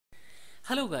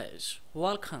Hello guys,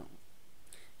 welcome.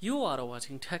 You are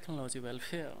watching Technology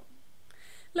Welfare.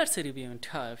 Let's review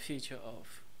entire feature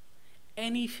of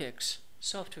any fix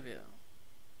software.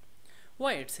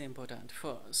 Why it's important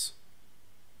for us.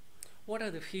 What are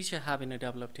the features have been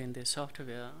developed in this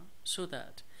software so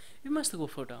that you must go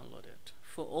for download it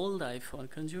for all the iPhone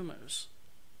consumers.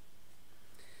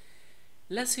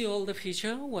 Let's see all the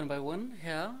feature one by one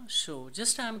here. So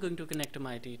just I'm going to connect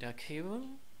my data cable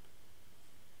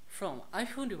from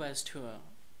iPhone device to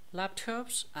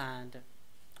laptops and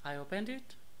I opened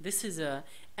it. This is a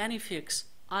AnyFix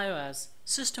iOS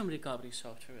system recovery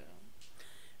software.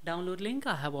 Download link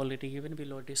I have already given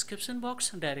below description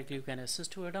box. Directly you can access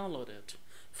to download it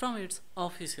from its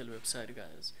official website,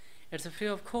 guys. It's a free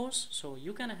of course, so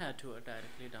you can head to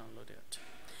directly download it.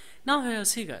 Now here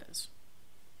see guys.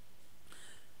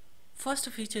 First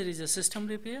feature is a system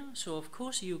repair. So of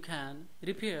course you can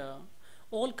repair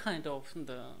all kind of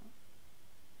the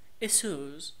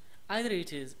issues. Either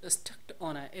it is stuck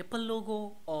on an Apple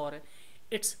logo or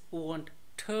it won't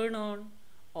turn on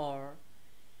or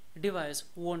device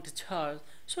won't charge,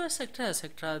 so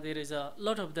etc. There is a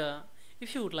lot of the,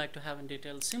 if you would like to have in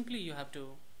detail, simply you have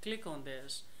to click on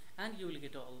this and you will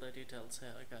get all the details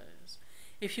here, guys.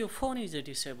 If your phone is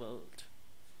disabled,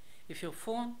 if your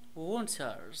phone won't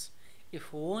charge,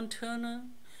 if won't turn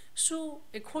on, so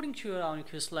according to your own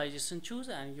visualization choose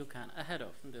and you can ahead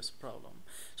of this problem.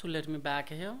 So let me back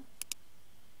here.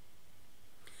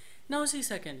 Now see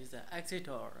second is the exit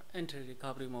or enter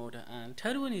recovery mode, and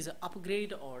third one is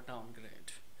upgrade or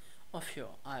downgrade of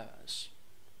your iOS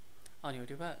on your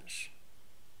device.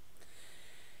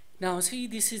 Now see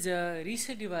this is a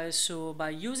reset device, so by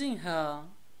using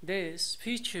these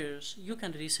features you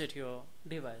can reset your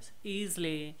device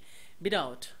easily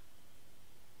without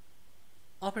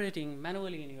operating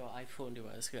manually in your iPhone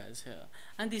device, guys, here.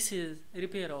 And this is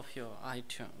repair of your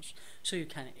iTunes, so you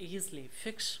can easily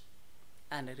fix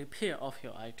and repair of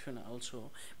your iTunes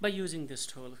also by using this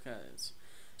tool, guys.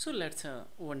 So let's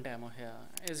one demo here.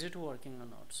 Is it working or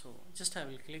not? So just I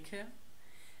will click here.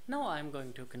 Now I'm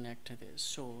going to connect this.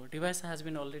 So device has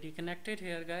been already connected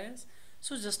here, guys.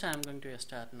 So just I'm going to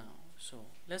start now. So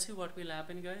let's see what will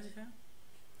happen, guys, here.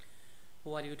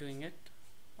 While you doing it,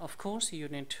 of course you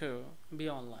need to be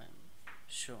online.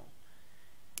 So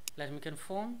let me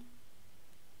confirm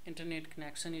internet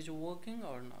connection is working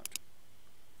or not.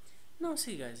 Now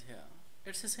see guys, here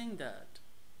it's saying that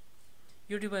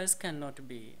your device cannot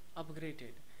be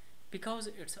upgraded because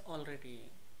it's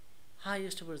already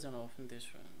highest version of this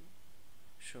one.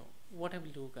 So what I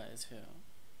will do, guys, here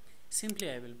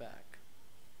simply I will back.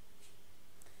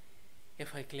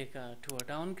 If I click to a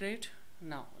downgrade,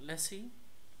 now let's see,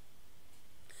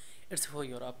 it's for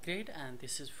your upgrade and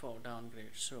this is for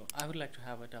downgrade. So I would like to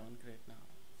have a downgrade now.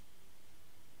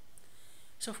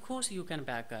 So of course you can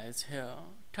back, guys, here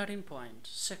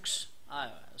 13.6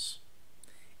 iOS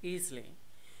easily.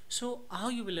 So how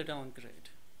you will downgrade?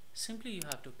 Simply you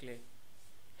have to click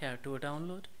here to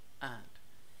download and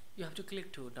you have to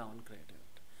click to downgrade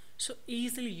it. So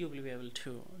easily you will be able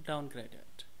to downgrade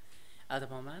it. At the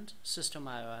moment system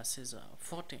iOS is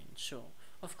 14, so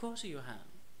of course you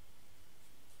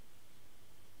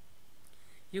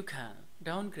can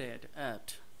downgrade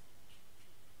it